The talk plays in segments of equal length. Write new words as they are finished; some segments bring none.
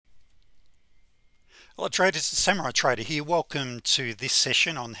Hello traders, it's Samurai Trader here. Welcome to this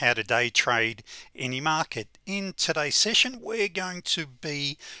session on how to day trade any market. In today's session we're going to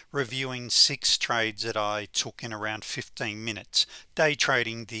be reviewing 6 trades that I took in around 15 minutes day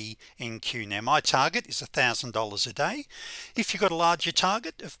trading the NQ. Now my target is $1,000 a day. If you've got a larger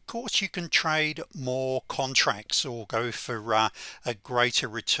target, of course you can trade more contracts or go for a greater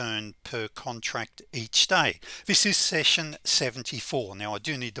return per contract each day. This is session 74. Now I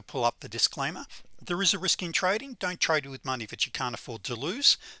do need to pull up the disclaimer. There is a risk in trading. Don't trade with money that you can't afford to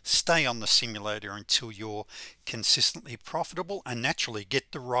lose. Stay on the simulator until you're consistently profitable and naturally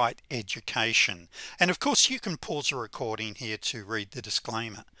get the right education. And of course you can pause the recording here to read the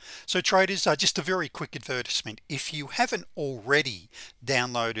disclaimer. So traders, just a very quick advertisement. If you haven't already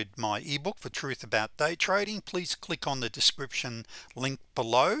downloaded my ebook, The Truth About Day Trading, please click on the description link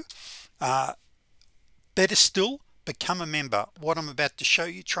below. Better still, become a member. What I'm about to show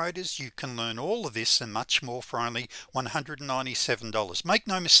you traders, you can learn all of this and much more for only $197. Make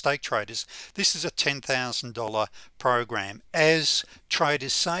no mistake traders, this is a $10,000 program. As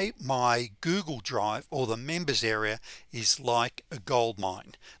traders say, my Google Drive or the members area is like a gold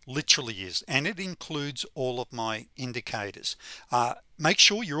mine. Literally is, and it includes all of my indicators. Make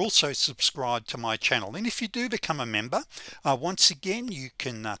sure you're also subscribed to my channel, and if you do become a member, once again you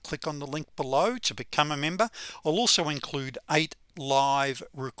can click on the link below to become a member. I'll also include 8 live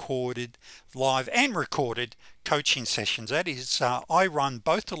and recorded coaching sessions. That is, I run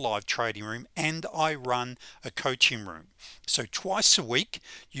both a live trading room and I run a coaching room. So twice a week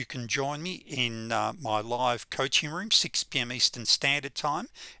you can join me in my live coaching room, 6 p.m. Eastern Standard Time,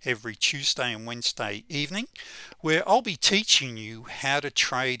 every Tuesday and Wednesday evening, where I'll be teaching you how to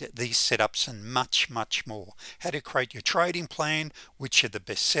trade these setups and much more. How to create your trading plan, which are the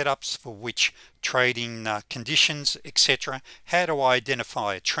best setups for which trading conditions, etc. How to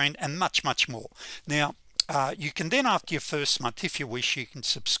identify a trend, and much more. Now you can then, after your first month, if you wish, you can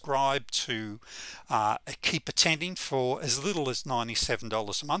subscribe to keep attending for as little as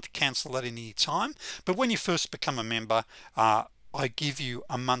 $97 a month. Cancel at any time. But when you first become a member, I give you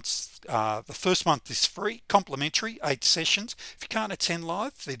a month's the first month is free, complimentary, 8 sessions. If you can't attend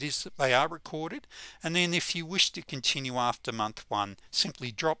live, they are recorded. And then if you wish to continue after month 1,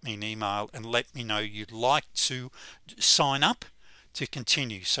 simply drop me an email and let me know you'd like to sign up to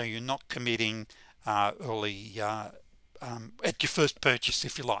continue, so you're not committing early at your first purchase,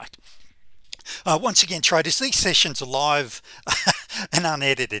 if you like. Once again traders, these sessions are live and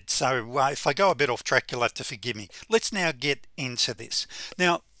unedited, so if I go a bit off track you'll have to forgive me. Let's now get into this.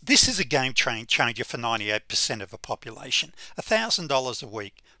 Now this is a game changer for 98% of the population. $1,000 a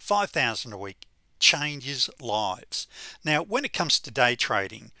week, $5,000 a week changes lives. Now when it comes to day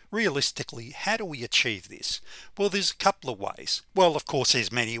trading, realistically, how do we achieve this? Well, there's a couple of ways. Well, of course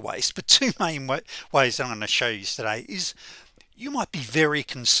there's many ways, but 2 main ways I'm going to show you today is you might be very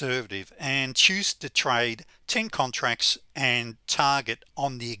conservative and choose to trade 10 contracts and target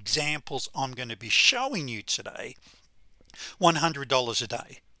on the examples I'm going to be showing you today $100 a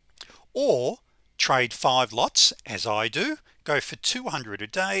day, or trade 5 lots as I do, go for 200 a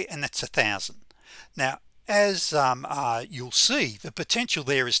day, and that's 1,000. Now as you'll see, the potential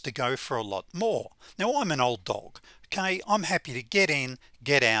there is to go for a lot more. Now I'm an old dog, okay? I'm happy to get in,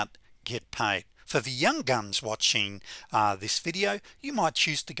 get out, get paid. For the young guns watching this video, you might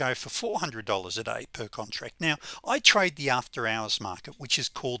choose to go for $400 a day per contract. Now I trade the after hours market, which is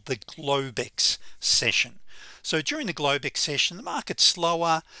called the Globex session. So during the Globex session, the market's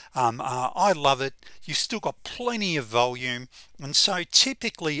slower. I love it. You've still got plenty of volume, and so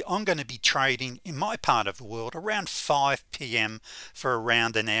typically I'm going to be trading in my part of the world around 5 p.m. for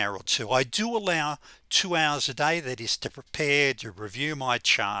around an hour or 2. I do allow 2 hours a day, that is to prepare, to review my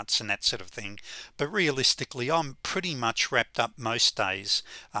charts and that sort of thing, but realistically I'm pretty much wrapped up most days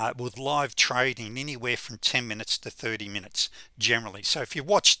with live trading anywhere from 10 minutes to 30 minutes generally. So if you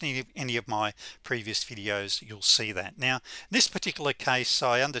watched any of my previous videos, you'll see that. Now in this particular case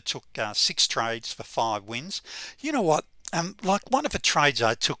I undertook 6 trades for 5 wins. You know what, like one of the trades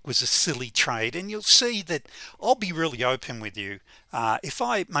I took was a silly trade, and you'll see that I'll be really open with you. If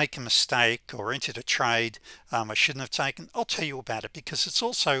I make a mistake or entered a trade I shouldn't have taken, I'll tell you about it, because it's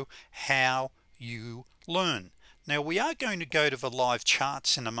also how you learn. Now we are going to go to the live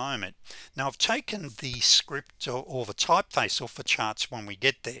charts in a moment. Now I've taken the script or the typeface off the charts when we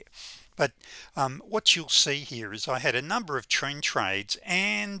get there. But what you'll see here is I had a number of trend trades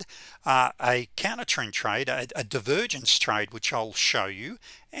and a counter trend trade, a divergence trade, which I'll show you,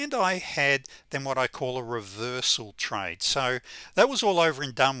 and I had then what I call a reversal trade. So that was all over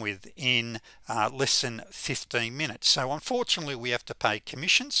and done with in less than 15 minutes. So unfortunately we have to pay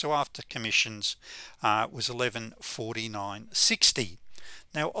commissions, so after commissions was 11.49.60.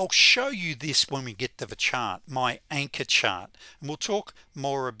 Now I'll show you this when we get to the chart, my anchor chart, and we'll talk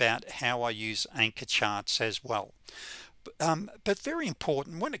more about how I use anchor charts as well. But very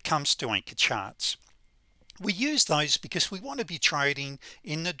important when it comes to anchor charts, we use those because we want to be trading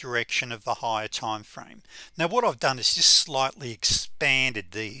in the direction of the higher time frame. Now what I've done is just slightly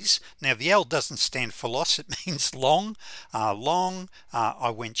expanded these. Now the L doesn't stand for loss, it means long. I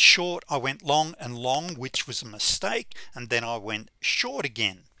went short, I went long and long, which was a mistake, and then I went short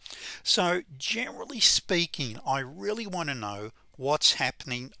again. So generally speaking, I really want to know what's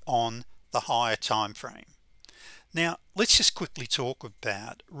happening on the higher time frame. Now let's just quickly talk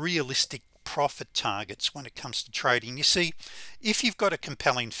about realistic profit targets when it comes to trading. You see, if you've got a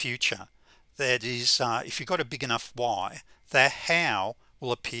compelling future, that is if you've got a big enough why, the how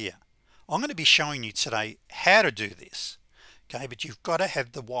will appear. I'm going to be showing you today how to do this, okay, but you've got to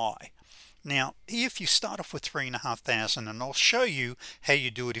have the why. Now if you start off with 3,500, and I'll show you how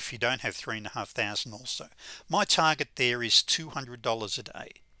you do it if you don't have 3,500 also. My target there is $200 a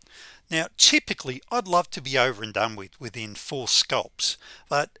day. Now typically I'd love to be over and done with within 4 scalps,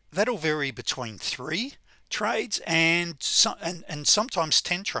 but that'll vary between 3 trades and sometimes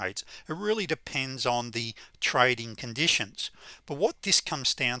 10 trades. It really depends on the trading conditions. But what this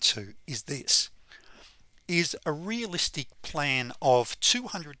comes down to is this is a realistic plan of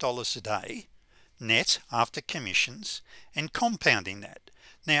 $200 a day net after commissions and compounding that.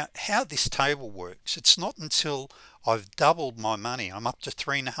 Now how this table works, it's not until I've doubled my money, I'm up to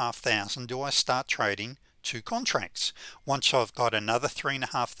 3,500, do I start trading 2 contracts. Once I've got another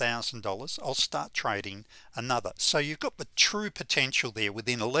 $3,500, I'll start trading another. So you've got the true potential there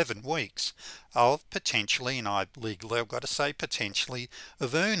within 11 weeks of potentially, and I legally I've got to say potentially,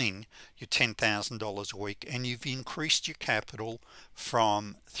 of earning your $10,000 a week, and you've increased your capital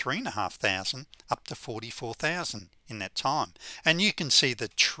from 3,500 up to 44,000 in that time. And you can see the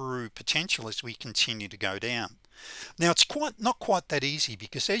true potential as we continue to go down. Now it's not quite that easy,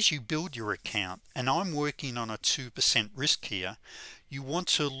 because as you build your account, and I'm working on a 2% risk here, you want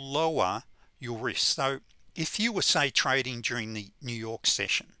to lower your risk. So if you were say trading during the New York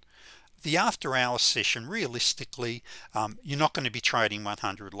session, the after hours session, realistically you're not going to be trading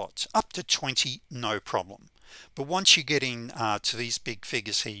 100 lots. Up to 20 no problem, but once you get in to these big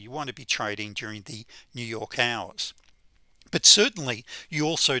figures here, you want to be trading during the New York hours. But certainly you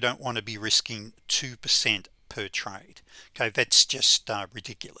also don't want to be risking 2% per trade. Okay, that's just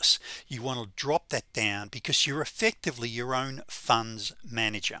ridiculous. You want to drop that down because you're effectively your own funds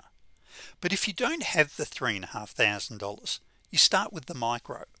manager. But if you don't have the $3,500, you start with the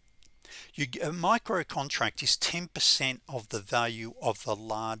micro. A micro contract is 10% of the value of the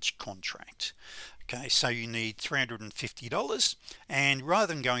large contract. Okay, so you need $350, and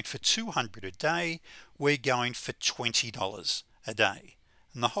rather than going for 200 a day, we're going for $20 a day.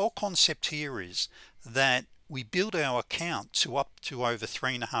 And the whole concept here is that we build our account to up to over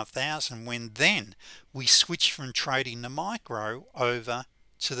 3,500 when then we switch from trading the micro over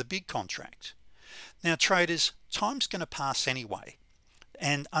to the big contract. Now traders, time's going to pass anyway,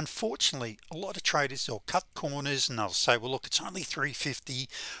 and unfortunately a lot of traders will cut corners and they'll say, well look, it's only 350,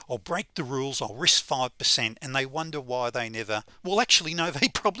 I'll break the rules, I'll risk 5%, and they wonder why they never, well actually no, they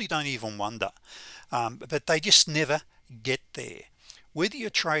probably don't even wonder, but they just never get there. Whether you're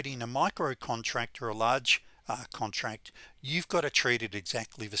trading a micro contract or a large contract, you've got to treat it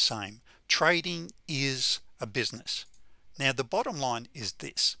exactly the same. Trading is a business. Now the bottom line is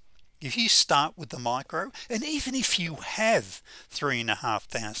this: if you start with the micro, and even if you have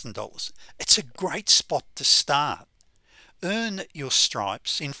 $3,500, it's a great spot to start. Earn your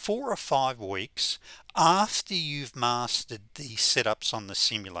stripes in 4 or 5 weeks after you've mastered the setups on the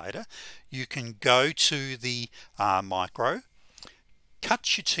simulator. You can go to the micro,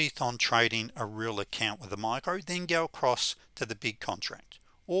 cut your teeth on trading a real account with a micro, then go across to the big contract.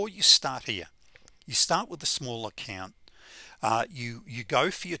 Or you start here, you start with a small account, you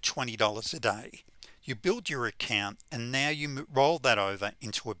go for your $20 a day, you build your account, and now you roll that over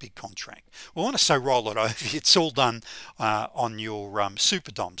into a big contract. Well, when I say roll it over, it's all done on your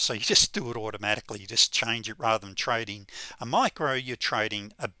super dom, so you just do it automatically. You just change it. Rather than trading a micro, you're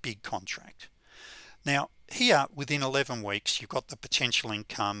trading a big contract. Now here within 11 weeks you've got the potential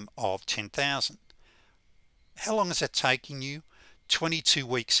income of 10,000. How long is that taking you? 22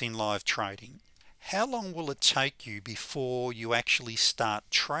 weeks in live trading. How long will it take you before you actually start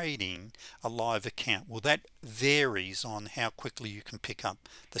trading a live account? Well, that varies on how quickly you can pick up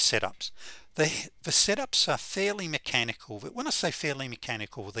the setups. The setups are fairly mechanical, but when I say fairly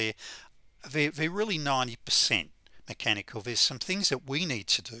mechanical, they're really 90% mechanical. There's some things that we need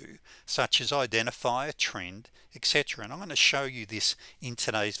to do, such as identify a trend, etc. And I'm going to show you this in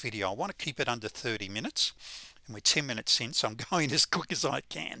today's video. I want to keep it under 30 minutes. And we're 10 minutes in, so I'm going as quick as I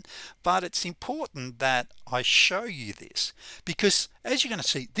can, but it's important that I show you this because, as you're going to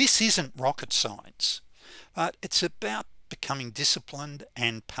see, this isn't rocket science, but it's about becoming disciplined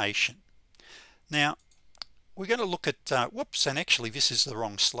and patient. Now we're going to look at whoops, and actually this is the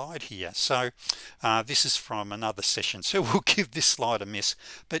wrong slide here, so this is from another session, so we'll give this slide a miss.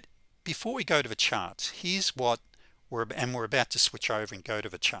 But before we go to the charts, here's what we're about to switch over and go to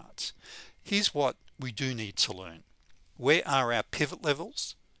the charts. Here's what we do need to learn. Where are our pivot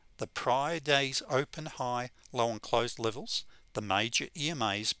levels, the prior day's open, high, low and closed levels, the major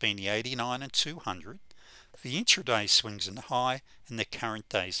EMAs being the 89 and 200, the intraday swings and high, and the current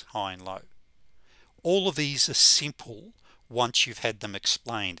day's high and low. All of these are simple once you've had them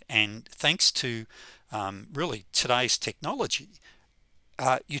explained, and thanks to really today's technology,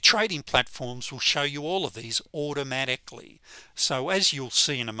 your trading platforms will show you all of these automatically. So as you'll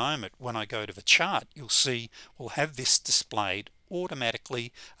see in a moment when I go to the chart, you'll see we'll have this displayed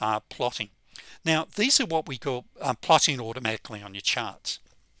automatically, plotting. Now these are what we call plotting automatically on your charts.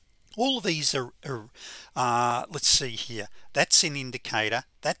 All of these are let's see here, that's an indicator,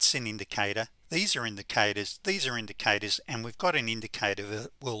 that's an indicator, these are indicators, these are indicators, and we've got an indicator that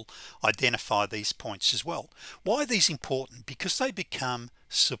will identify these points as well. Why are these important? Because they become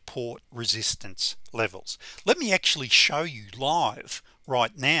support resistance levels. Let me actually show you live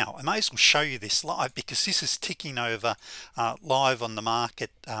right now. I may as well show you this live because this is ticking over live on the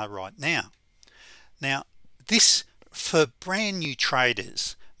market right now. Now this, for brand new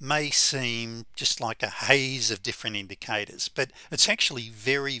traders, may seem just like a haze of different indicators, but it's actually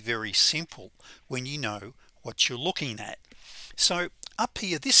very, very simple when you know what you're looking at. So up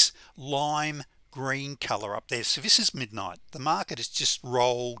here, this lime green color up there, so this is midnight, the market has just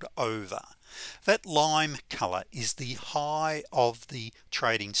rolled over. That lime color is the high of the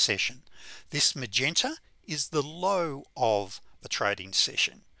trading session. This magenta is the low of the trading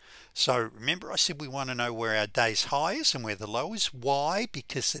session. So remember I said we want to know where our day's high is and where the low is. Why?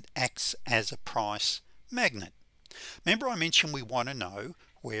 Because it acts as a price magnet. Remember I mentioned we want to know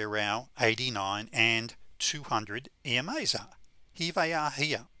where our 89 and 200 EMAs are. Here they are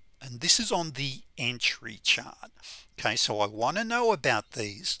here, and this is on the entry chart. Okay, so I want to know about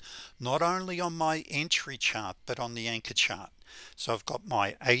these not only on my entry chart but on the anchor chart. So I've got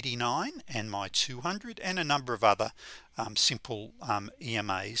my 89 and my 200 and a number of other simple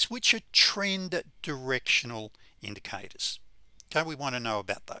EMAs, which are trend directional indicators. Okay, we want to know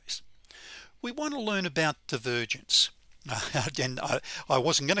about those. We want to learn about divergence. Again, I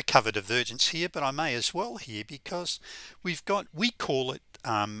wasn't going to cover divergence here, but I may as well here because we call it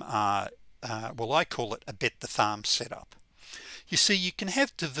well, I call it a bet the farm setup. You see, you can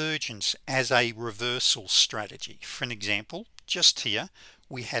have divergence as a reversal strategy. For an example, just here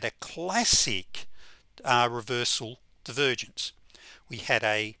we had a classic reversal divergence. We had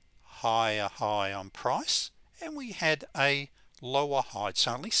a higher high on price and we had a lower high, it's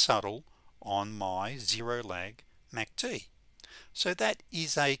only subtle, on my zero lag MACD. So that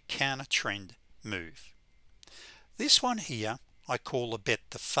is a counter trend move. This one here I call a bet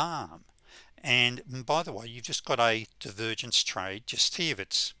the farm, and by the way, you've just got a divergence trade just here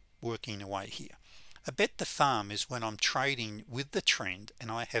that's working away here. A bet the farm is when I'm trading with the trend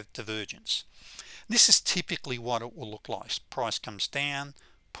and I have divergence. This is typically what it will look like. Price comes down,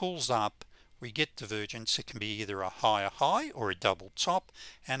 pulls up, we get divergence. It can be either a higher high or a double top,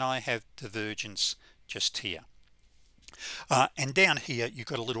 and I have divergence just here. And down here you've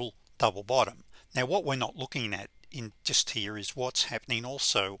got a little double bottom. Now what we're not looking at in just here is what's happening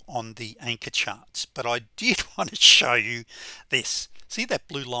also on the anchor charts, but I did want to show you this. See that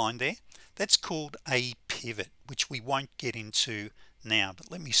blue line there? That's called a pivot, which we won't get into now,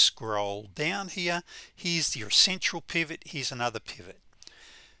 but let me scroll down here. Here's your central pivot, here's another pivot.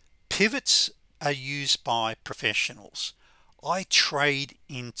 Pivots are used by professionals. I trade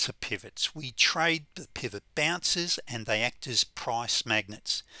into pivots. We trade the pivot bounces and they act as price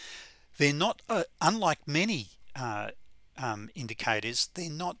magnets. They're not unlike many indicators, they're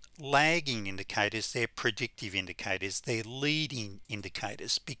not lagging indicators, they're predictive indicators, they're leading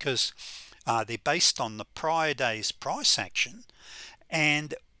indicators, because they're based on the prior day's price action,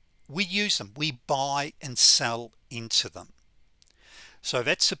 and we use them, we buy and sell into them. So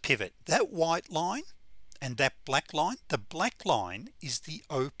that's a pivot. That white line and that black line, the black line is the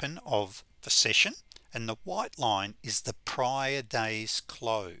open of the session and the white line is the prior day's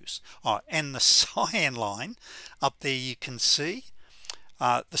close. And the cyan line up there, you can see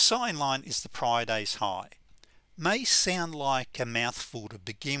the cyan line is the prior day's high. May sound like a mouthful to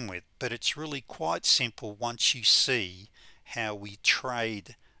begin with, but it's really quite simple once you see how we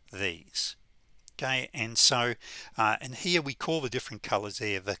trade these. Okay, and so and here we call the different colors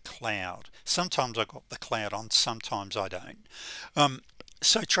there the cloud. Sometimes I got the cloud on, sometimes I don't.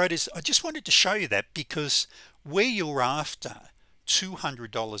 So traders, I just wanted to show you that because where you're after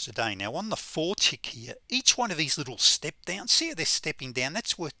 $200 a day. Now on the 4 tick here, each one of these little step down, see how they're stepping down,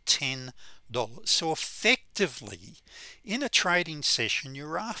 that's worth $10. So effectively in a trading session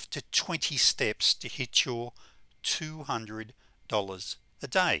you're after 20 steps to hit your $200 a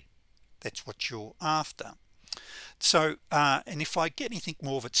day. That's what you're after. So and if I get anything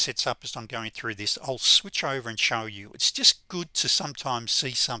more that sets up as I'm going through this, I'll switch over and show you. It's just good to sometimes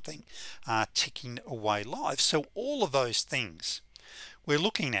see something ticking away live. So all of those things we're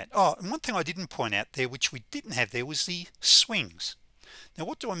looking at. And one thing I didn't point out there, which we didn't have there, was the swings. Now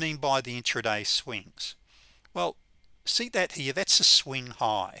what do I mean by the intraday swings? Well, see that here, that's a swing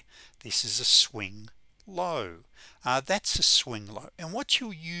high, this is a swing low, that's a swing low. And what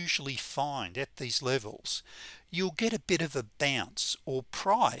you'll usually find at these levels, you'll get a bit of a bounce or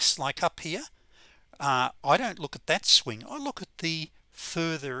price, like up here. I don't look at that swing, I look at the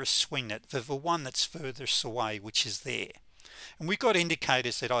furthest swing, the one that's furthest away, which is there. And we've got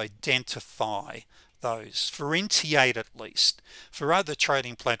indicators that identify those for NT8 at least. For other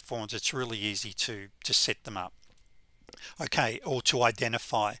trading platforms it's really easy to set them up, okay, or to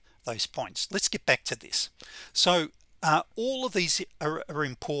identify those points. Let's get back to this. So all of these are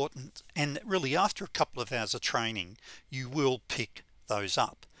important, and really after a couple of hours of training you will pick those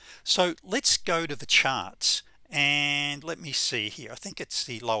up. So let's go to the charts and let me see here. I think it's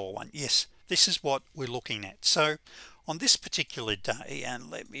the lower one. Yes, this is what we're looking at. So on this particular day, and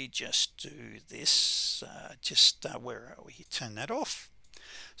let me just do this, where are we? Turn that off.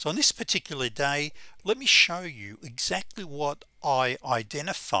 So on this particular day, let me show you exactly what I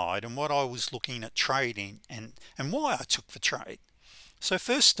identified and what I was looking at trading and why I took the trade. So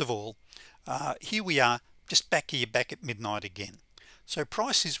first of all, here we are, just back at midnight again. So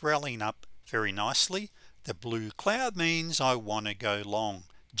price is rallying up very nicely. The blue cloud means I want to go long,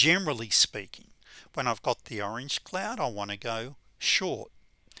 generally speaking. When I've got the orange cloud, I want to go short.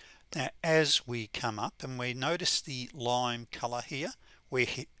 Now as we come up and we notice the lime color here, we're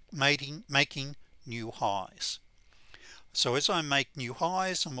making new highs. So as I make new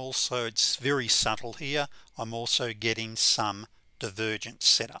highs, I'm also, it's very subtle here, I'm also getting some divergence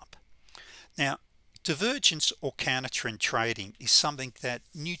set up. Now divergence or counter trend trading is something that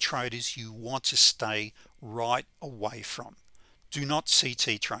new traders, you want to stay right away from. Do not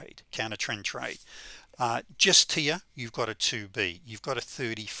CT trade, counter trend trade. Just here you've got a 2B, you've got a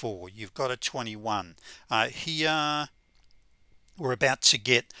 34, you've got a 21. Here we're about to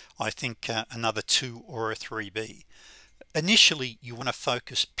get, I think, another 2 or a 3B. Initially you want to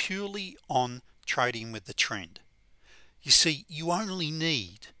focus purely on trading with the trend. You see, you only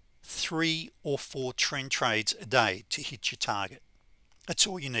need 3 or 4 trend trades a day to hit your target. That's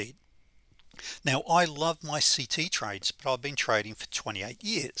all you need. Now I love my CT trades, but I've been trading for 28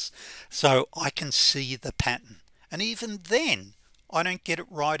 years, so I can see the pattern, and even then I don't get it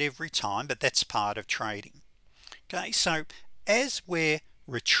right every time, but that's part of trading. Okay, so as we're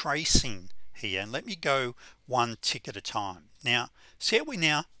retracing here, and let me go one tick at a time. Now see how we're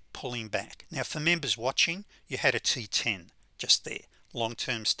now pulling back. Now for members watching, you had a T10 just there.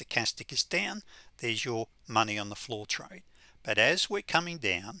 Long-term stochastic is down, there's your money on the floor trade. But as we're coming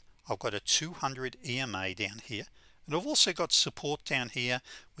down, I've got a 200 EMA down here, and I've also got support down here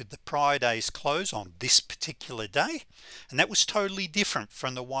with the prior day's close on this particular day, and that was totally different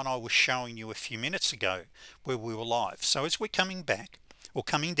from the one I was showing you a few minutes ago where we were live. So as we're coming back or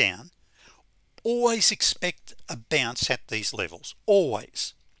coming down, always expect a bounce at these levels,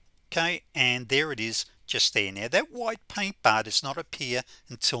 always. Okay, and there it is, just there. Now that white paint bar does not appear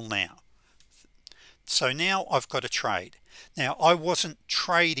until now. So now I've got a trade. Now I wasn't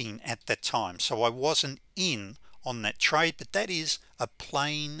trading at that time, so I wasn't in on that trade, but that is a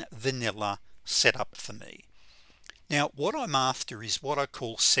plain vanilla setup for me. Now what I'm after is what I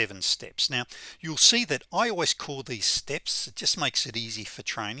call 7 steps. Now you'll see that I always call these steps, it just makes it easy for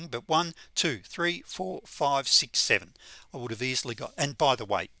training, but 1 2 3 4 5 6 7 I would have easily got. And by the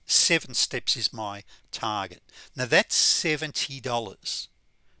way, 7 steps is my target. Now that's $70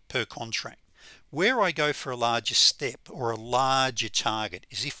 per contract. Where I go for a larger step or a larger target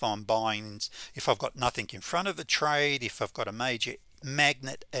is if I'm buying, if I've got nothing in front of the trade, if I've got a major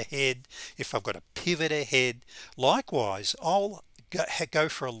magnet ahead, if I've got a pivot ahead. Likewise, I'll go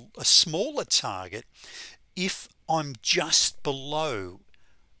for a smaller target if I'm just below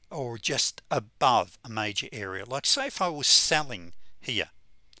or just above a major area. Like say if I was selling here,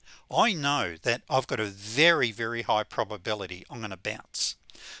 I know that I've got a very high probability I'm going to bounce,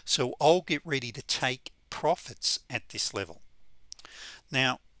 so I'll get ready to take profits at this level.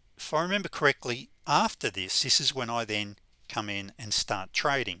 Now if I remember correctly, after this is when I then come in and start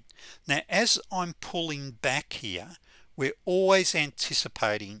trading. Now as I'm pulling back here, we're always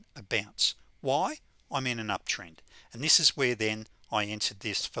anticipating a bounce. Why? I'm in an uptrend, and this is where then I entered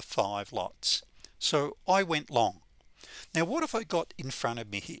this for 5 lots, so I went long. Now what have I got in front of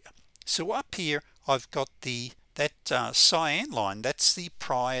me here? So up here I've got that cyan line. That's the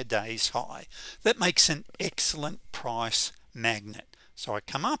prior day's high. That makes an excellent price magnet. So I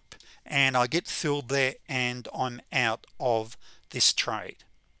come up and I get filled there and I'm out of this trade.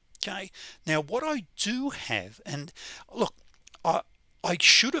 Okay, now what I do have, and look, I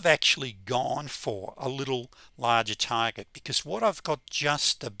should have actually gone for a little larger target, because what I've got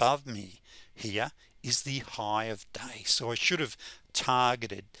just above me here is the high of day, so I should have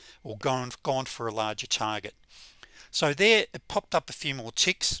targeted or gone for a larger target. So there it popped up a few more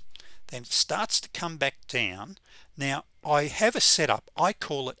ticks, then it starts to come back down. Now I have a setup, I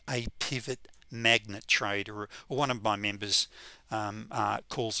call it a pivot magnet trade, or one of my members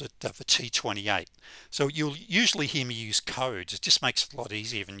calls it the T28. So you'll usually hear me use codes. It just makes it a lot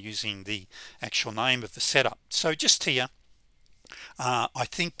easier than using the actual name of the setup. So just here, I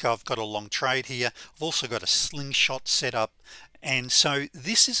think I've got a long trade here. I've also got a slingshot set up, and so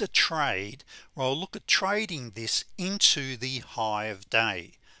this is a trade where I'll look at trading this into the high of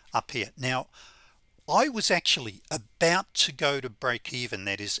day up here. Now I was actually about to go to break even,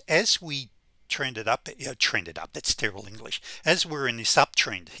 that is as we trended up, that's terrible English, as we're in this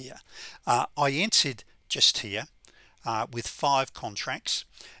uptrend here. I entered just here with 5 contracts,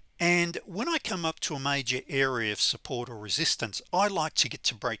 and when I come up to a major area of support or resistance, I like to get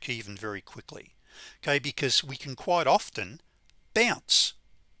to break even very quickly, okay, because we can quite often bounce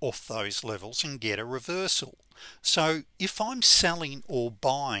off those levels and get a reversal. So if I'm selling or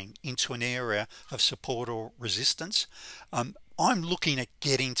buying into an area of support or resistance, I'm looking at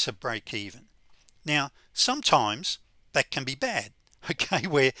getting to break even. Now sometimes that can be bad, okay,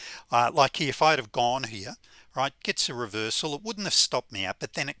 where like here, if I'd have gone here, right, gets a reversal, it wouldn't have stopped me out,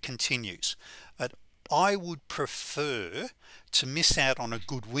 but then it continues. But I would prefer to miss out on a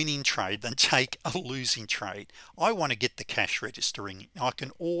good winning trade than take a losing trade. I want to get the cash registering. I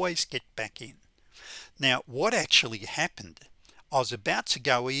can always get back in. Now what actually happened, I was about to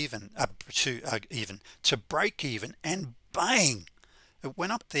go even to break even, and bang, it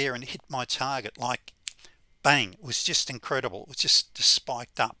went up there and hit my target, like bang. It was just incredible. It was just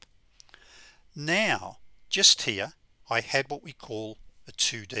spiked up. Now just here I had what we call a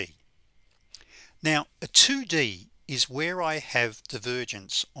 2D. Now a 2D is where I have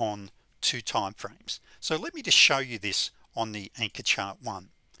divergence on 2 time frames. So let me just show you this on the anchor chart 1.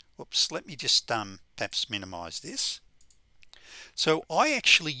 Whoops, let me just perhaps minimize this. So I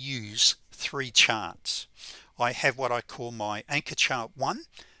actually use 3 charts. I have what I call my anchor chart 1,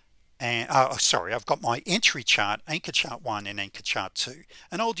 and I've got my entry chart, anchor chart 1 and anchor chart 2,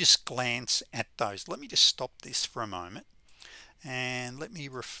 and I'll just glance at those. Let me just stop this for a moment, and let me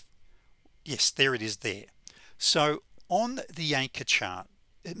yes, there it is there. So on the anchor chart,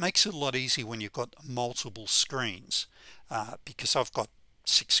 it makes it a lot easier when you've got multiple screens, because I've got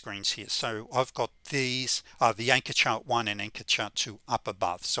 6 screens here. So I've got these the anchor chart 1 and anchor chart 2 up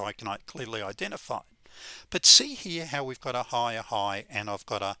above, so I can clearly identify it. But see here how we've got a higher high and I've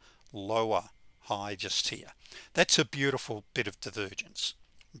got a lower high just here. That's a beautiful bit of divergence.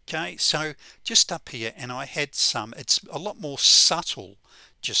 Okay, so just up here, and I had some, it's a lot more subtle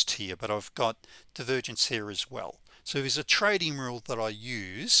just here, but I've got divergence here as well. So there's a trading rule that I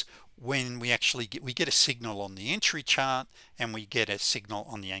use when we actually get a signal on the entry chart and we get a signal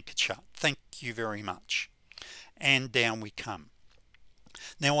on the anchor chart. Thank you very much. And down we come.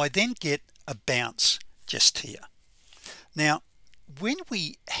 Now I then get a bounce just here. Now when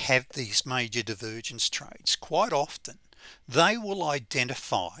we have these major divergence trades, quite often they will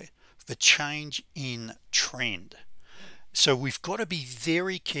identify the change in trend. So we've got to be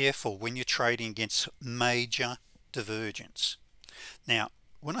very careful when you're trading against major divergence. Now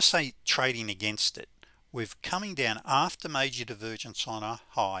when I say trading against it, we're coming down after major divergence on a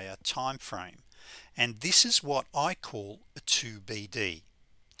higher time frame, and this is what I call a 2BD.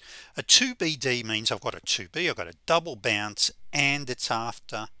 A 2BD means I've got a 2B, I've got a double bounce, and it's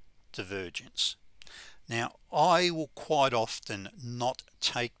after divergence. Now I will quite often not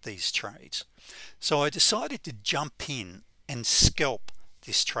take these trades, so I decided to jump in and scalp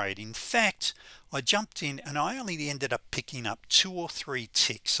this trade. In fact, I jumped in and I only ended up picking up 2 or 3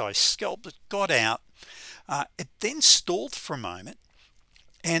 ticks. I scalped it, got out. It then stalled for a moment,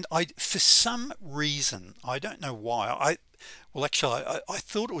 and for some reason, I don't know why, well actually I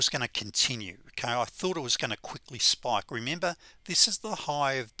thought it was going to continue. Okay, I thought it was going to quickly spike. Remember, this is the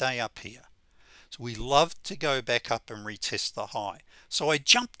high of day up here, so we love to go back up and retest the high. So I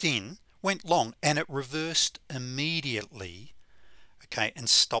jumped in, went long, and it reversed immediately, okay, and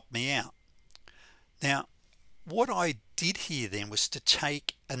stopped me out. Now what I did here then was to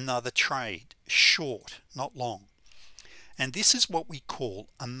take another trade, short, not long, and this is what we call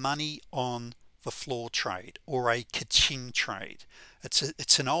a money on the floor trade, or a ka-ching trade.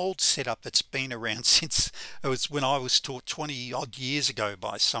 It's an old setup that's been around since it was when I was taught 20 odd years ago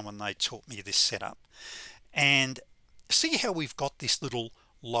by someone. They taught me this setup, and see how we've got this little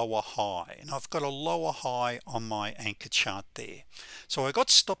lower high, and I've got a lower high on my anchor chart there. So I got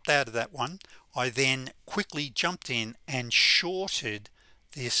stopped out of that one. I then quickly jumped in and shorted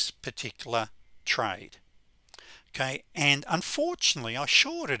this particular trade. Okay, and unfortunately I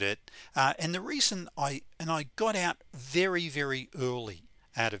shorted it, and the reason I got out very early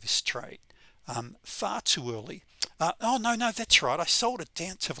out of this trade, far too early. Oh no, that's right, I sold it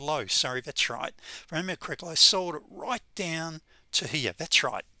down to the low. Sorry, that's right, if I remember correctly, I sold it right down to here. That's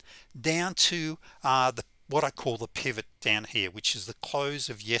right, down to what I call the pivot down here, which is the close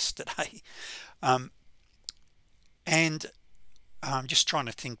of yesterday. And I'm just trying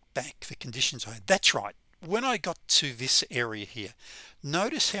to think back the conditions I had. That's right, when I got to this area here,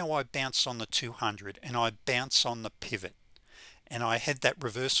 notice how I bounce on the 200 and I bounce on the pivot, and I had that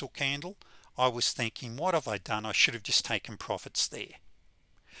reversal candle. I was thinking, what have I done? I should have just taken profits there,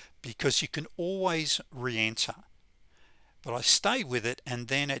 because you can always re-enter. But I stayed with it, and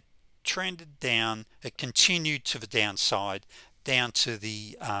then it trended down. It continued to the downside, down to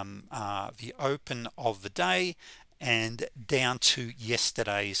the open of the day and down to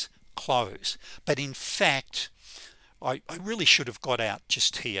yesterday's close. But in fact, I really should have got out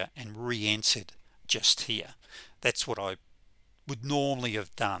just here and re-entered just here. That's what I would normally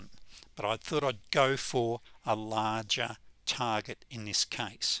have done, but I thought I'd go for a larger target in this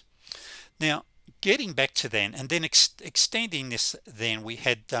case. Now getting back to then, and then extending this, then we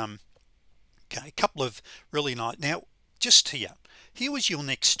had okay, a couple of really nice. Now just here was your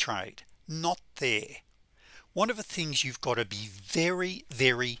next trade, not there. One of the things you've got to be very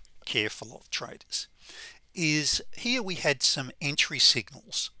careful of, traders, is here we had some entry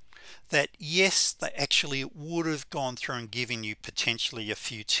signals that, yes, they actually would have gone through and given you potentially a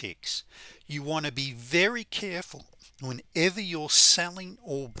few ticks. You want to be very careful whenever you're selling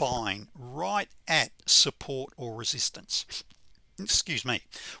or buying right at support or resistance. Excuse me.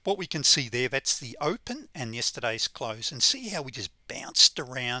 What we can see there, that's the open and yesterday's close, and see how we just bounced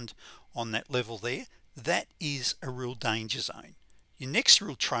around on that level there. That is a real danger zone. Your next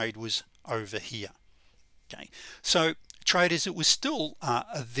real trade was over here. Okay, so traders, it was still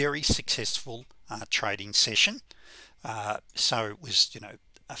a very successful trading session. So it was, you know,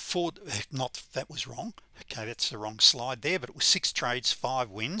 that was wrong. Okay, that's the wrong slide there, but it was 6 trades,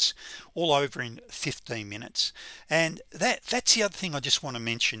 5 wins, all over in 15 minutes. And that's the other thing I just want to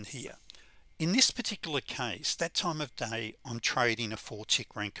mention here. In this particular case, that time of day, I'm trading a 4-tick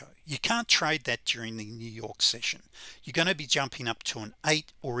Renko. You can't trade that during the New York session. You're going to be jumping up to an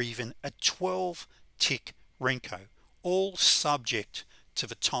 8 or even a 12-tick Renko, all subject to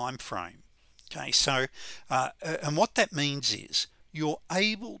the time frame. Okay, so and what that means is you're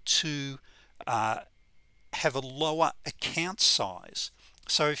able to have a lower account size.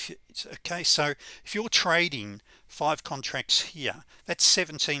 So if you're trading 5 contracts here, that's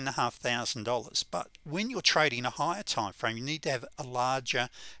 $17,500. But when you're trading a higher time frame, you need to have a larger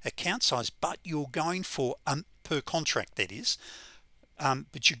account size, but you're going for per contract, that is,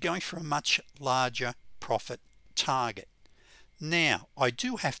 but you're going for a much larger profit target. Now I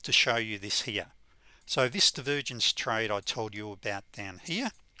do have to show you this here. So this divergence trade I told you about down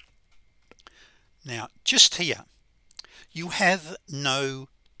here, now just here you have no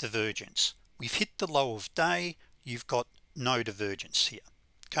divergence. We've hit the low of day, you've got no divergence here.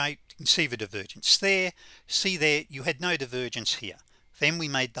 Okay, you can see the divergence there. See there, you had no divergence here. Then we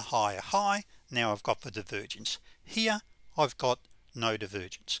made the higher high. Now I've got the divergence here. I've got no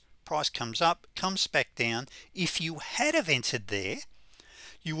divergence. Price comes up, comes back down. If you had have entered there,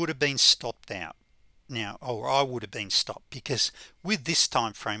 you would have been stopped out. now, or I would have been stopped, because with this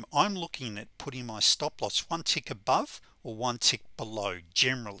time frame I'm looking at putting my stop loss one tick above or one tick below,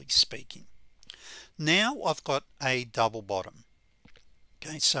 generally speaking. Now I've got a double bottom.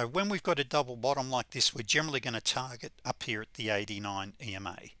 Okay, so when we've got a double bottom like this, we're generally going to target up here at the 89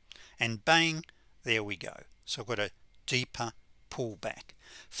 EMA, and bang, there we go. So I've got a deeper pullback.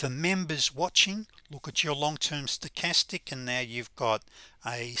 For members watching, look at your long-term stochastic, and now you've got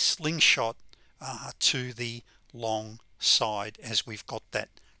a slingshot to the long side, as we've got that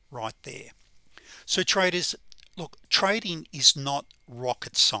right there. So traders, look, trading is not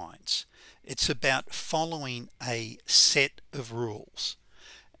rocket science. It's about following a set of rules,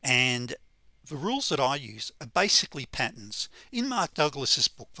 and the rules that I use are basically patterns. In Mark Douglas's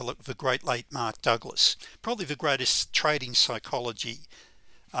book, the great late Mark Douglas, probably the greatest trading psychologist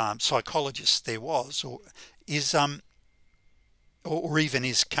there was, or even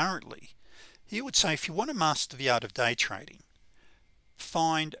is currently, he would say, if you want to master the art of day trading,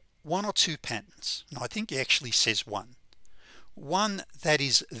 find one or two patterns. And I think he actually says one that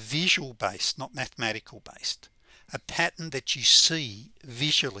is visual based, not mathematical based, a pattern that you see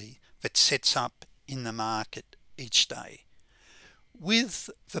visually that sets up in the market each day. With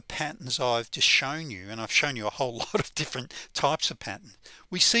the patterns I've just shown you, and I've shown you a whole lot of different types of patterns,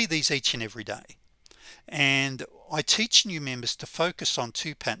 we see these each and every day. And I teach new members to focus on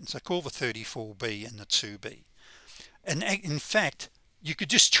two patterns. I call the 34B and the 2B. And in fact, you could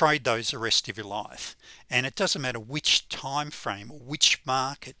just trade those the rest of your life, and it doesn't matter which time frame or which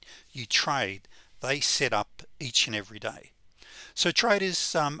market you trade, they set up each and every day. So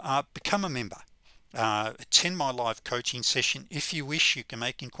traders, become a member, attend my live coaching session. If you wish, you can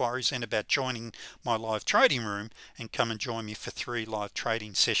make inquiries then about joining my live trading room and come and join me for 3 live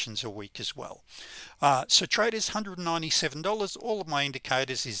trading sessions a week as well. So traders, $197. All of my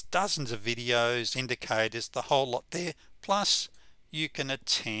indicators is dozens of videos, indicators, the whole lot there, plus you can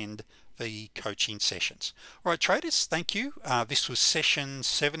attend the coaching sessions. All right, traders, thank you. This was session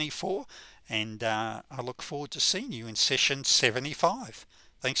 74, and I look forward to seeing you in session 75.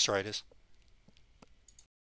 Thanks, traders.